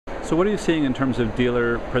So what are you seeing in terms of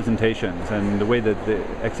dealer presentations and the way that the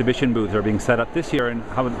exhibition booths are being set up this year, and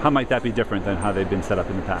how might that be different than how they've been set up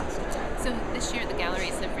in the past? So this year the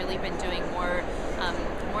galleries have really been doing more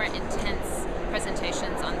intense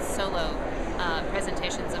presentations on solo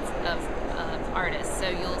presentations of artists. So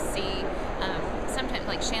you'll see sometimes,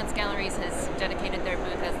 like Chance Galleries has dedicated their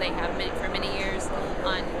booth, as they have for many years,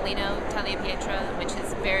 on Lino Tagliapietra, which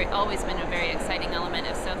has always been a very exciting element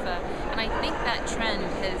of SOFA. And I think that trend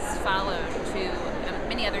has followed to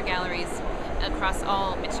many other galleries across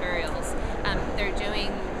all materials. They're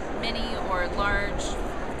doing mini or large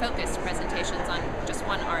focused presentations on just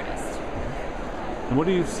one artist. And what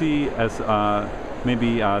do you see as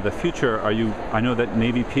maybe the future? I know that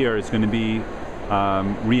Navy Pier is going to be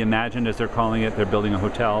reimagined, as they're calling it. They're building a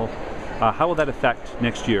hotel. How will that affect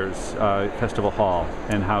next year's festival hall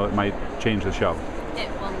and how it might change the show? It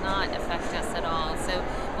will not affect us at all. So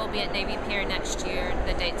we'll be at Navy Pier next year.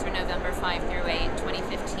 The dates are November 5 through 8,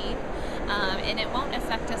 2015. And it won't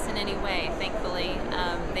affect us in any way, thankfully.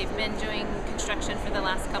 They've been doing construction for the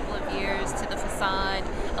last couple of years to the facade,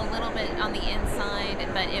 a little bit on the inside,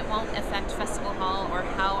 but it won't affect Festival Hall or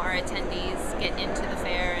how our attendees get into the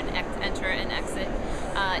fair and enter and exit.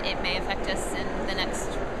 It may affect us in the next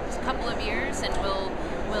couple of years, and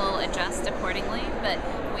we'll adjust accordingly, but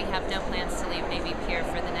we have no plans to leave Navy Pier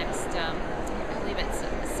for the next, I believe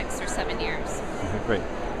it's 6 or 7 years. Okay, great.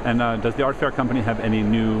 And does the Art Fair Company have any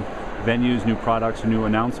new venues, new products, new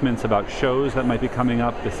announcements about shows that might be coming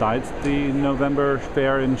up besides the November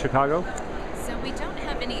fair in Chicago? So we don't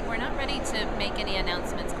have any, we're not ready to make any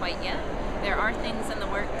announcements quite yet. There are things in the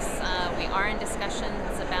works. We are in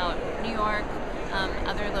discussions about New York,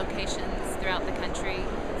 other locations throughout the country.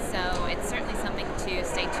 So it's certainly something to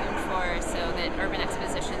stay tuned for, so that Urban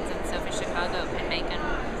Expositions and SOFA Chicago can make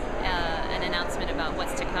an announcement about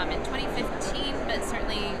what's to come in 2015, but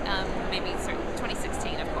certainly maybe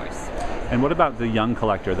 2016, of course. And what about the young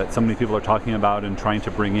collector that so many people are talking about and trying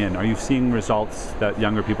to bring in? Are you seeing results that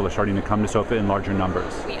younger people are starting to come to SOFA in larger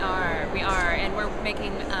numbers? We are, and we're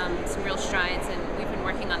making some real strides, and we've been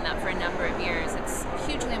working on that for a number of years. It's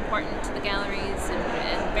hugely important to the galleries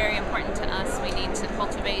and very important to us. We need to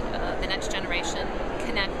cultivate the next generation.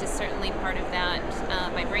 Connect is certainly part of that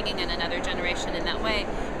by bringing in another generation in that way.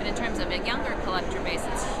 But in terms of a younger collector base,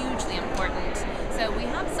 it's hugely important. So we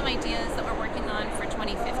have some ideas that we're working on for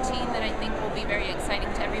 2015 that I think will be very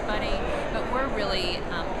exciting to everybody. But we're really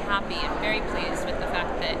happy and very pleased with the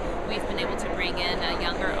fact that we've been able to bring in a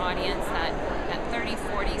younger audience, that 30,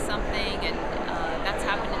 40 something, and that's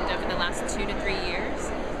happened over the last 2 to 3 years.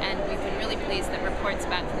 And we've been really pleased that reports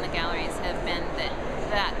back from the galleries have been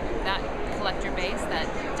that collector base, that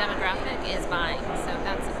demographic is buying. So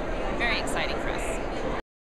that's very exciting for